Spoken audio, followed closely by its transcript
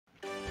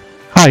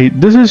Hi,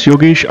 this is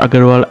Yogesh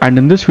Agarwal, and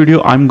in this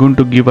video I'm going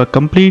to give a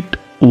complete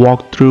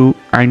walkthrough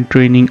and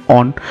training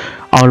on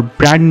our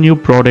brand new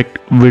product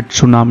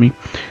VidTsunami.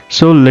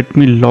 So let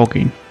me log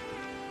in.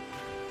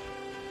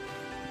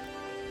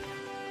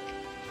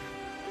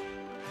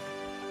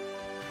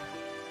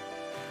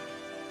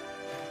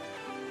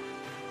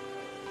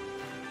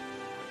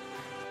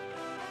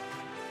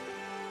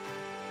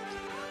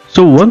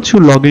 So once you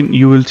log in,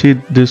 you will see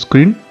this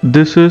screen.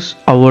 This is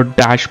our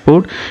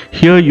dashboard.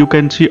 Here you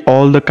can see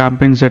all the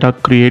campaigns that are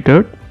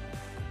created,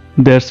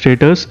 their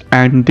status,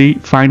 and the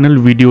final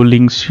video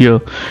links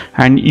here.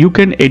 And you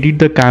can edit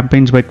the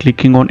campaigns by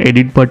clicking on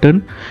edit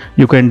button.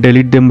 You can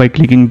delete them by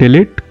clicking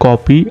delete,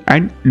 copy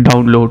and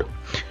download.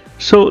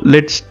 So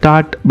let's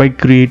start by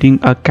creating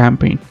a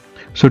campaign.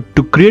 So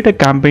to create a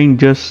campaign,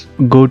 just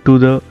go to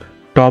the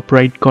top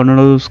right corner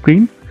of the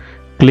screen,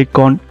 click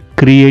on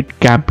create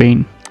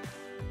campaign.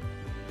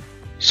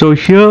 So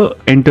here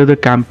enter the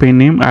campaign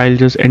name. I'll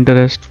just enter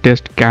as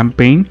test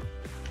campaign.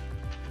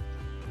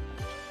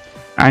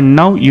 And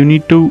now you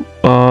need to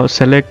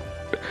select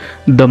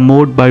the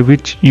mode by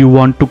which you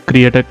want to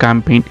create a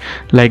campaign.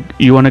 Like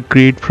you want to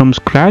create from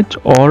scratch,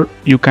 or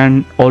you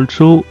can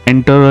also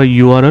enter a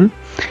URL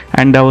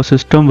and our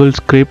system will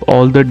scrape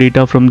all the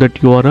data from that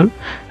URL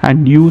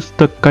and use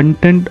the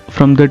content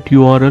from that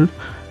URL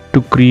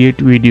to create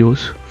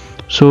videos.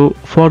 So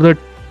for the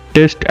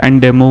test and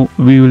demo,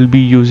 we will be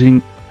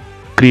using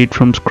create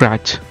from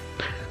scratch.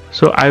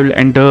 So I will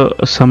enter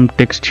some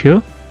text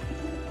here.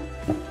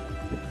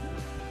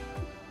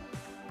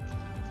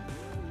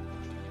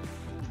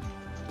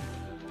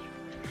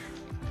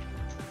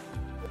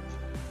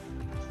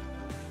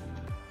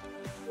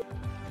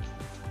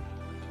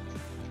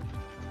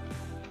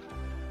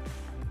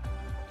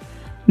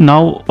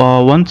 Now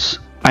once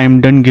I am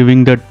done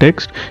giving the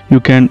text, you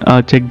can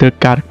check the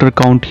character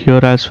count here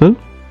as well.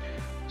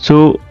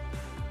 So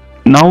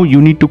now you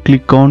need to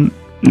click on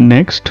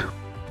next.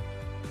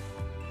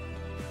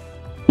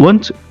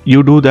 Once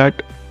you do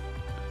that,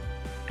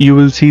 you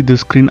will see the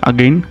screen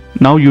again.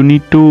 Now you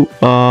need to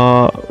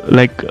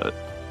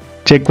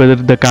check whether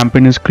the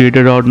campaign is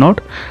created or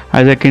not.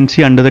 As I can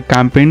see under the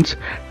campaigns,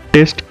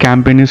 test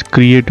campaign is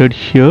created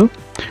here.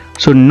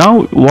 So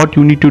now what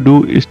you need to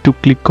do is to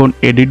click on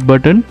edit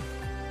button.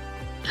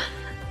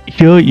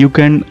 Here you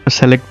can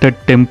select a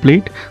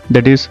template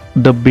that is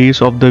the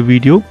base of the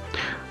video.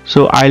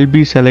 So I'll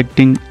be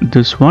selecting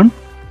this one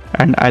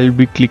and I'll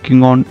be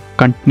clicking on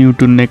continue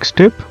to next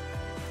step.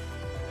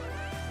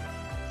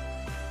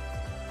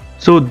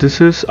 So this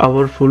is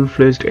our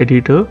full-fledged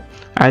editor.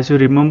 As you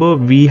remember,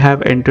 we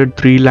have entered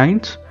 3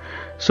 lines.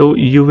 So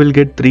you will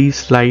get 3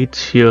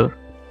 slides here.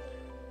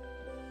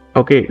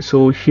 Okay,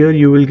 so here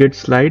you will get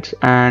slides,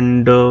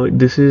 and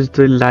this is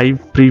the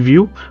live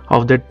preview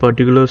of that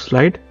particular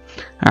slide,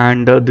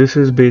 and this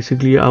is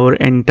basically our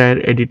entire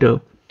editor.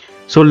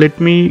 So let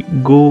me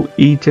go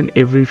each and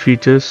every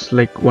features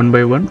like one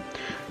by one.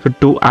 So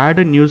to add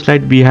a new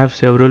slide, we have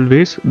several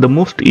ways. The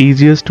most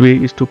easiest way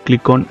is to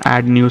click on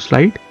add new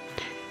slide.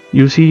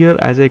 You see here,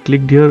 as I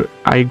clicked here,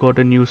 I got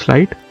a new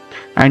slide.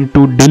 And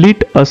to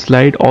delete a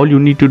slide, all you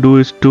need to do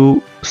is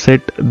to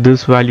set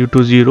this value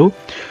to 0.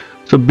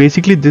 So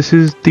basically this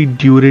is the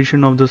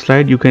duration of the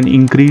slide. You can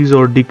increase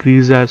or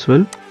decrease as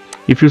well.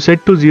 If you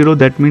set to 0,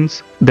 that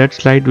means that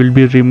slide will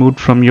be removed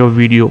from your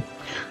video.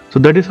 So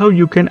that is how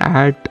you can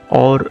add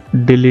or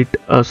delete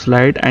a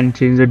slide and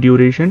change the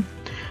duration.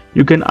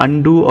 You can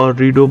undo or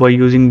redo by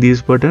using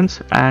these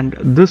buttons, and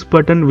this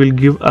button will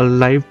give a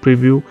live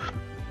preview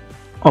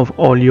of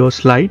all your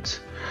slides.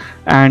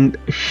 And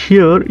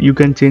here you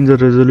can change the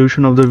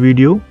resolution of the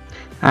video,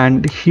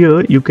 and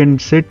here you can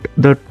set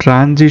the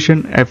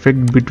transition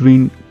effect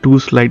between 2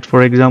 slides.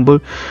 For example,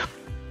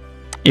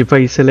 if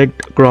I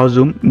select cross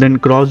zoom, then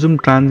cross zoom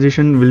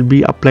transition will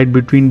be applied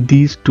between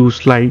these 2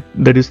 slides,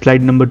 that is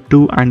slide number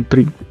 2 and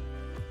 3.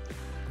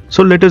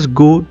 So let us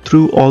go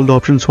through all the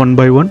options one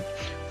by one.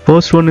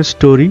 First one is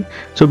story.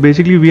 So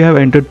basically we have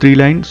entered 3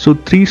 lines, so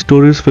 3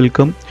 stories will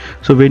come.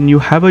 So when you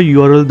have a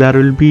URL, there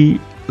will be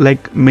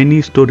like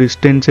many stories,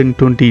 10s and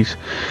 20s.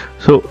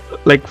 So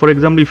like for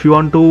example, if you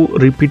want to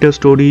repeat a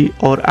story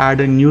or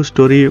add a new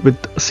story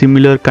with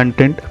similar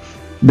content,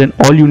 then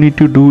all you need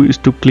to do is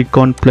to click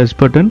on plus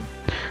button.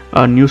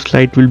 A new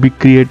slide will be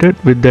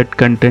created with that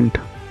content.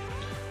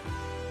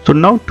 So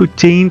now to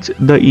change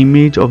the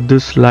image of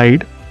this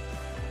slide,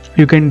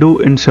 you can do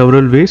in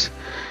several ways.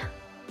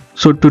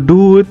 So to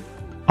do it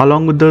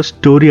along with the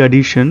story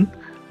addition,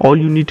 all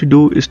you need to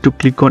do is to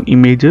click on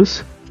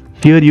images.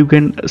 Here you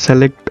can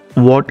select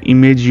what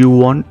image you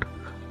want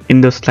in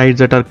the slides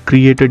that are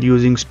created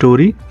using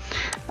story,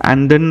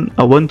 and then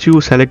once you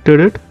selected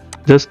it,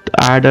 just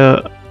add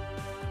a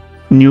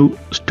new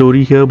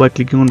story here by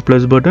clicking on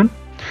plus button,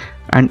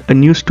 and a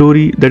new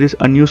story, that is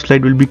a new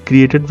slide, will be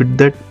created with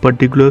that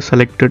particular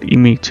selected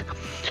image.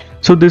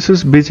 So this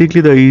is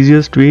basically the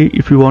easiest way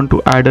if you want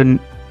to add a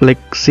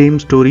same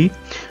story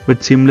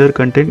with similar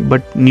content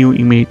but new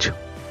image.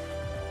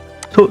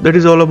 So that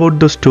is all about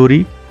the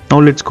story. Now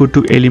let's go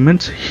to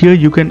elements. Here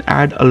you can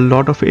add a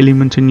lot of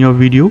elements in your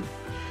video.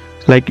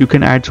 Like you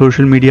can add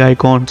social media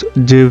icons,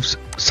 gifs,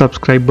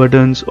 subscribe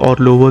buttons, or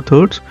lower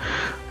thirds.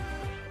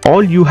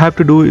 All you have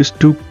to do is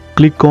to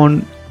click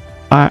on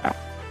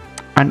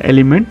an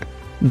element,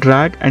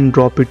 drag and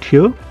drop it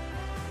here,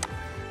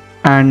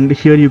 and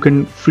here you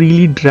can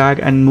freely drag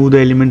and move the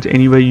elements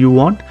anywhere you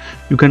want.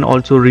 You can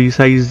also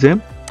resize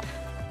them.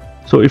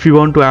 So if you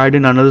want to add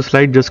in another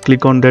slide, just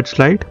click on that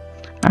slide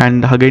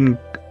and again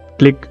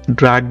click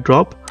drag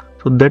drop,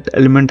 so that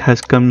element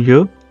has come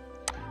here.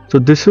 So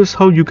this is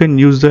how you can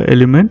use the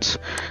elements.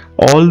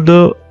 All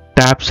the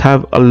tabs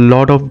have a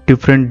lot of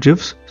different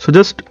gifs, so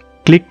just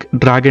click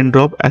drag and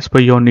drop as per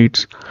your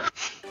needs.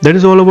 That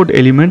is all about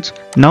elements.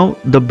 Now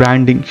the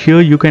branding.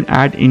 Here you can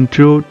add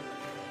intro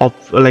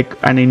of like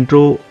an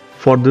intro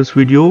for this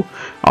video,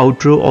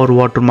 outro or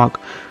watermark.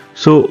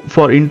 So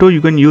for intro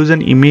you can use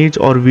an image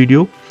or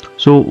video.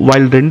 So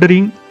while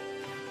rendering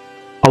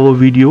our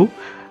video,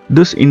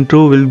 this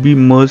intro will be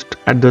merged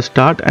at the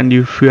start, and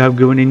if you have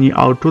given any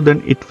outro,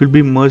 then it will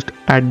be merged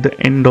at the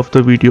end of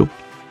the video.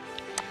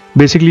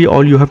 Basically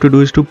all you have to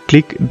do is to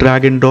click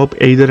drag and drop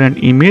either an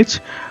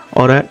image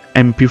or an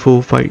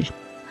MP4 file.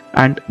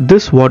 And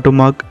this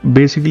watermark,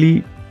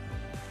 basically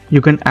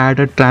you can add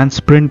a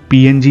transparent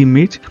PNG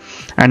image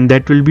and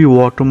that will be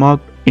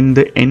watermarked in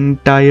the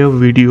entire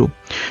video.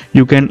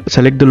 You can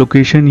select the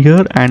location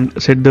here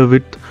and set the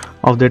width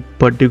of that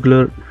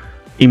particular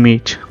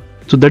image.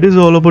 So that is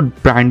all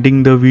about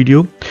branding the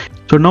video.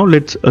 So now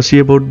let's see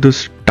about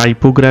this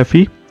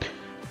typography.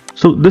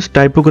 So this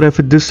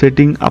typography, this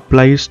setting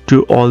applies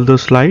to all the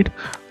slide.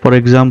 For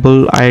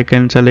example, I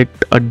can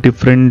select a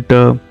different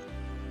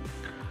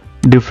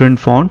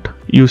font.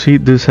 You see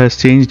this has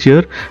changed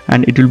here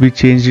and it will be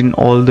changed in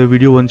all the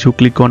video once you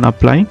click on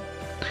apply.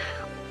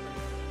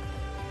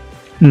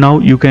 Now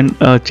you can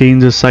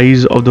change the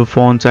size of the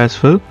fonts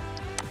as well.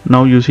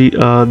 Now you see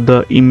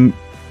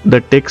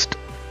the text,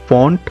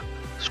 font,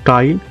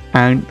 style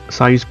and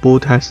size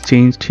both has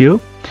changed here.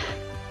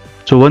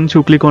 So once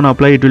you click on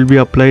apply, it will be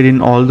applied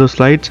in all the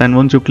slides, and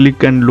once you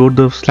click and load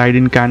the slide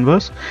in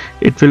canvas,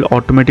 it will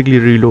automatically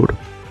reload.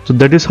 So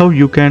that is how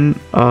you can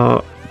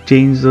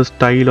change the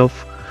style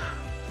of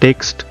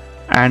text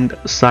and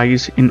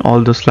size in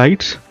all the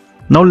slides.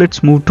 Now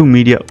let's move to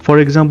media. For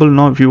example,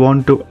 now if you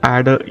want to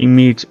add an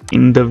image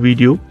in the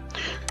video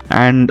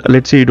and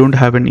let's say you don't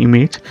have an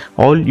image,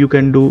 all you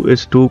can do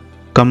is to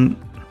come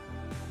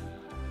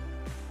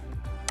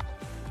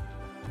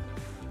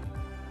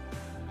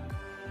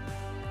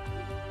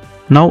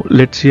now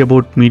let's see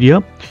about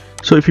media.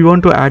 So if you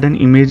want to add an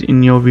image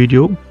in your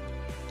video,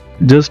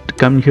 just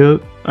come here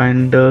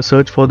and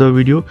search for the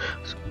video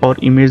or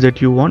image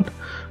that you want.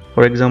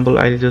 For example,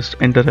 I'll just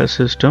enter a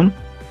system,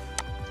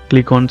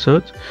 click on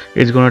search.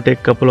 It's gonna take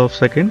a couple of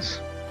seconds.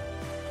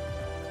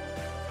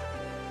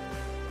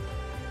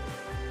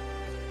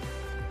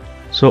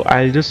 So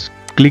I'll just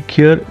click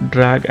here,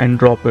 drag and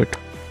drop it,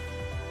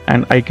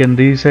 and I can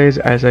resize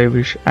as I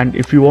wish. And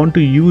if you want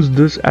to use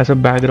this as a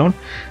background,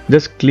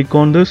 just click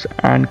on this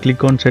and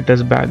click on set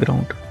as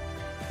background.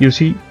 You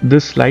see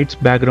this slide's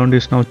background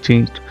is now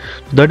changed.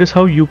 That is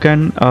how you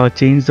can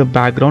change the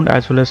background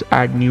as well as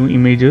add new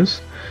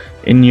images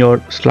in your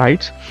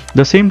slides.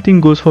 The same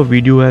thing goes for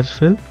video as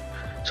well.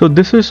 So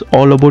this is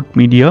all about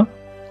media.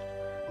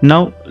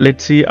 Now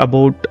let's see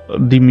about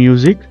the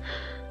music.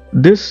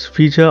 This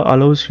feature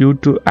allows you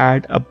to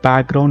add a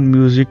background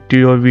music to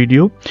your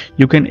video.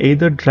 You can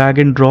either drag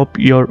and drop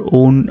your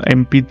own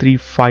MP3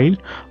 file,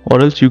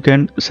 or else you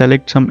can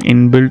select some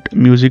inbuilt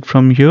music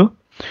from here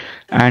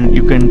and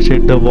you can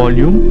set the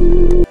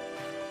volume,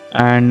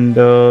 and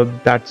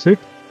that's it.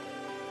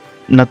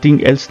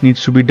 Nothing else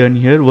needs to be done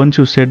here. Once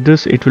you set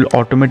this, it will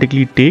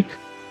automatically take.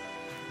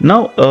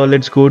 Now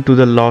let's go to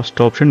the last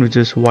option, which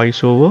is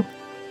voiceover.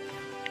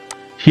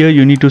 Here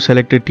you need to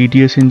select a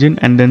TTS engine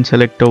and then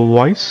select a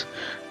voice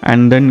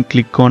and then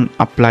click on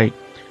apply.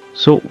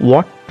 So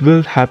what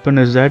will happen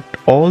is that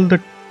all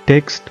the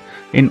text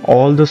in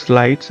all the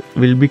slides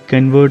will be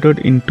converted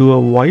into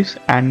a voice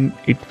and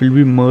it will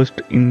be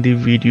merged in the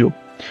video.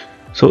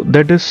 So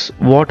that is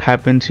what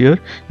happens here.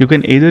 You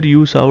can either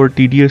use our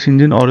TTS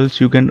engine, or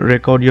else you can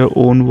record your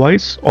own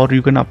voice, or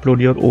you can upload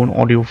your own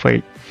audio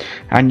file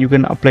and you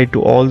can apply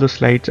to all the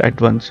slides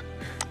at once.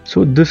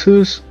 So this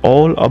is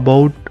all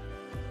about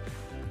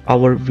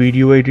our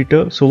video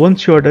editor. So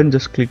once you are done,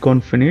 just click on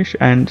finish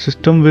and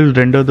system will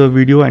render the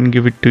video and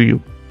give it to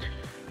you.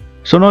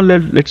 So now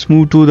let's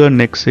move to the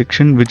next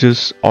section, which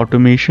is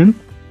automation.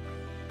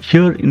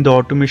 Here in the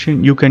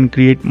automation, you can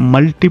create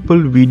multiple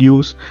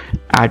videos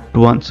at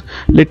once.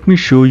 Let me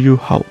show you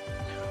how.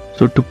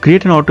 So to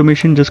create an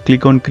automation, just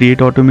click on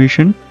create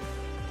automation.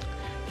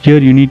 Here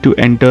you need to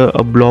enter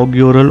a blog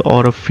URL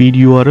or a feed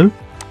URL.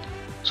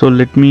 So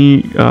let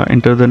me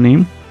enter the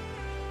name,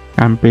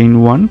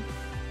 campaign 1.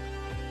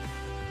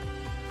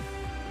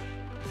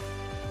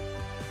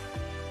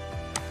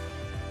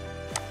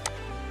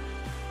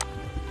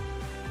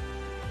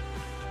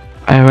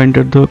 I have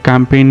entered the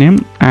campaign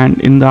name,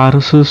 and in the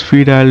RSS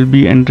feed I will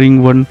be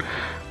entering one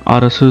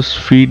RSS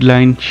feed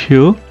line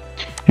here.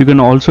 You can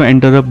also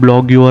enter a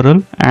blog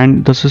URL,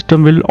 and the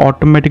system will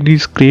automatically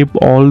scrape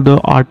all the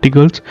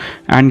articles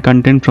and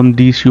content from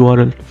these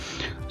URL.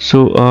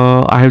 So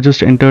I have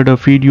just entered a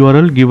feed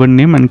URL, given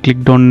name, and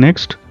clicked on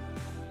next.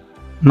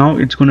 Now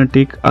it's gonna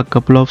take a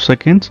couple of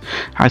seconds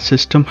as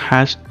system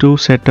has to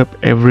set up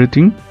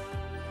everything.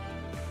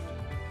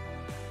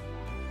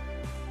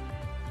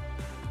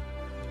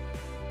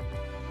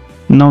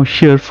 Now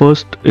here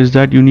first is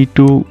that you need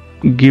to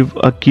give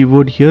a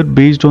keyword here.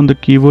 Based on the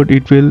keyword,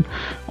 it will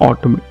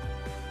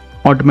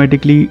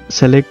automatically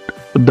select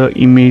the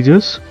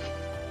images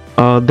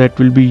that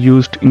will be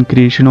used in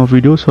creation of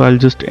video. So I'll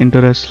just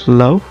enter as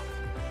love.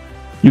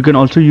 You can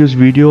also use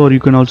video, or you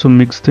can also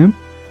mix them.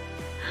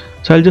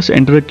 So I'll just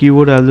enter a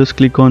keyword. I'll just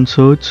click on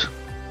search,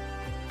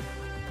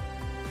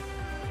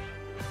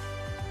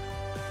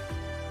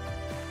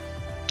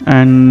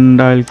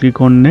 and I'll click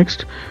on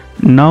next.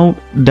 Now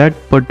that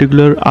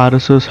particular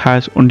RSS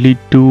has only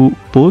 2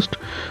 posts,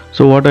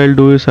 so what I'll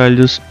do is I'll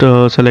just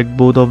select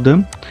both of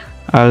them.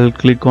 I'll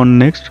click on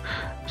next.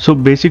 So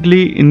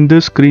basically in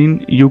this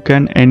screen you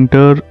can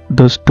enter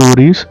the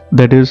stories,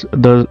 that is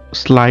the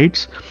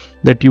slides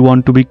that you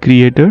want to be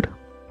created.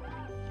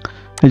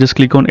 I just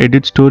click on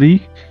edit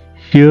story.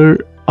 Here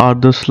are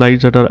the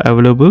slides that are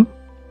available.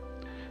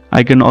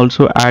 I can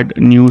also add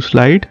new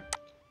slide.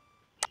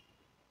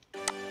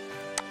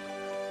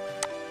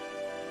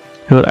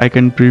 Here I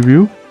can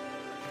preview.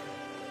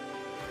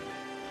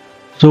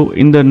 So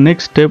in the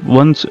next step,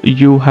 once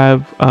you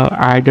have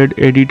added,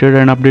 edited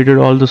and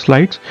updated all the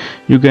slides,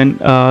 you can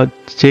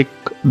check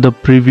the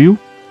preview,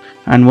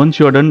 and once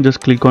you are done, just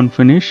click on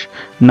finish.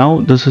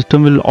 Now the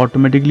system will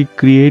automatically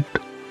create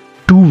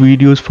 2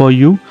 videos for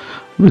you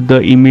with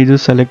the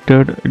images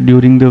selected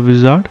during the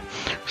wizard.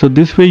 So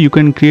this way you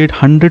can create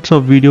hundreds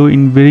of video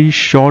in very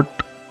short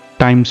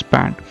time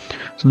span.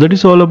 So that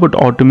is all about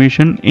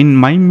automation. In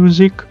My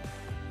Music,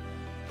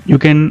 you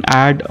can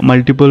add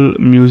multiple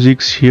music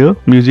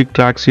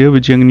tracks here,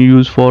 which you can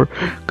use for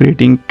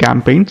creating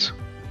campaigns.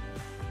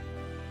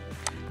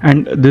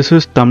 And this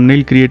is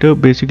thumbnail creator.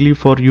 Basically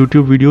for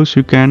YouTube videos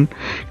you can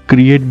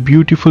create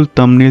beautiful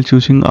thumbnails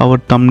using our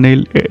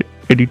thumbnail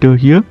editor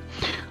here.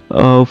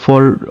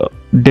 For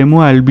demo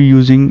I'll be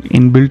using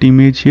inbuilt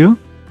image here.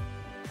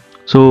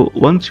 So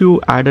once you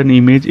add an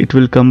image, it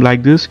will come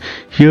like this.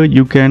 Here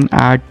you can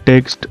add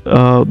text,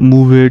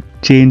 move it,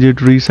 change it,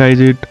 resize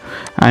it,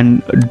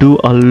 and do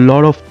a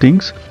lot of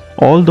things.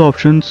 All the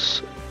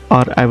options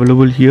are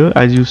available here.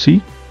 As you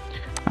see,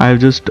 I have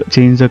just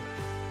changed the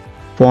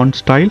font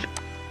style.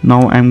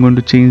 Now I'm going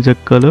to change the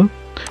color.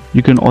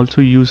 You can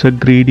also use a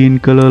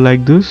gradient color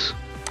like this.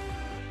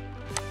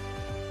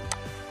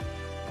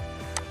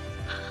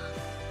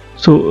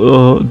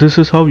 So this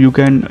is how you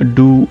can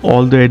do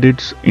all the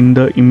edits in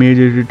the image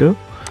editor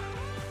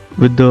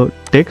with the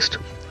text.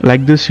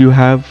 Like this you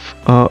have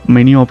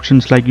many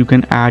options, like you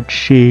can add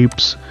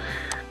shapes,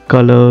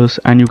 colors,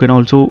 and you can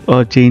also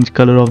change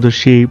color of the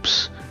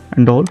shapes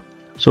and all.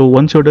 So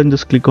once you're done,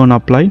 just click on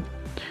apply.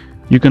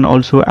 You can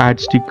also add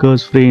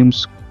stickers,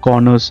 frames,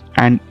 corners,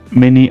 and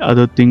many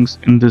other things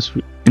in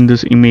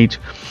this image.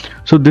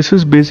 So this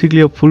is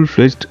basically a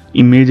full-fledged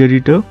image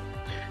editor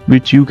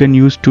which you can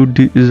use to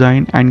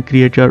design and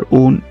create your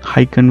own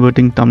high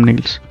converting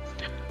thumbnails.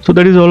 So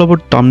that is all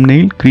about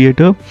thumbnail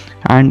creator.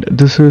 And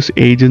this is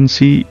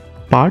agency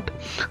part.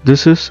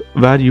 This is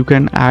where you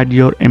can add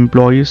your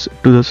employees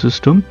to the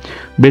system.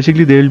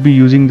 Basically they will be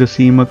using the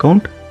same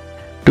account.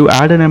 To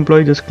add an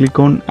employee, just click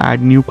on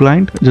add new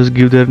client, just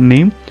give their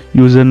name,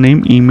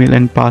 username, email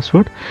and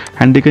password,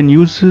 and they can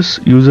use this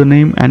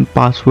username and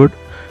password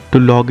to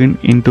log in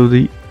into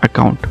the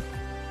account.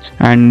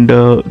 And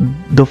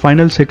the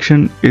final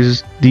section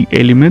is the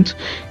elements.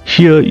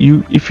 Here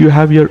if you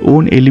have your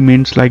own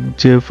elements like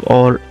GIF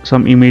or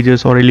some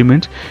images or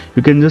elements,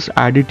 you can just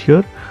add it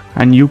here,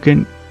 and you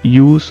can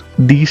use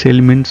these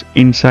elements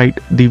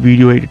inside the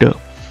video editor.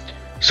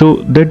 So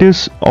that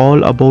is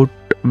all about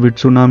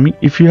VidTsunami.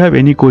 If you have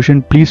any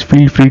question, please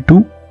feel free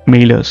to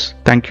mail us.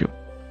 Thank you.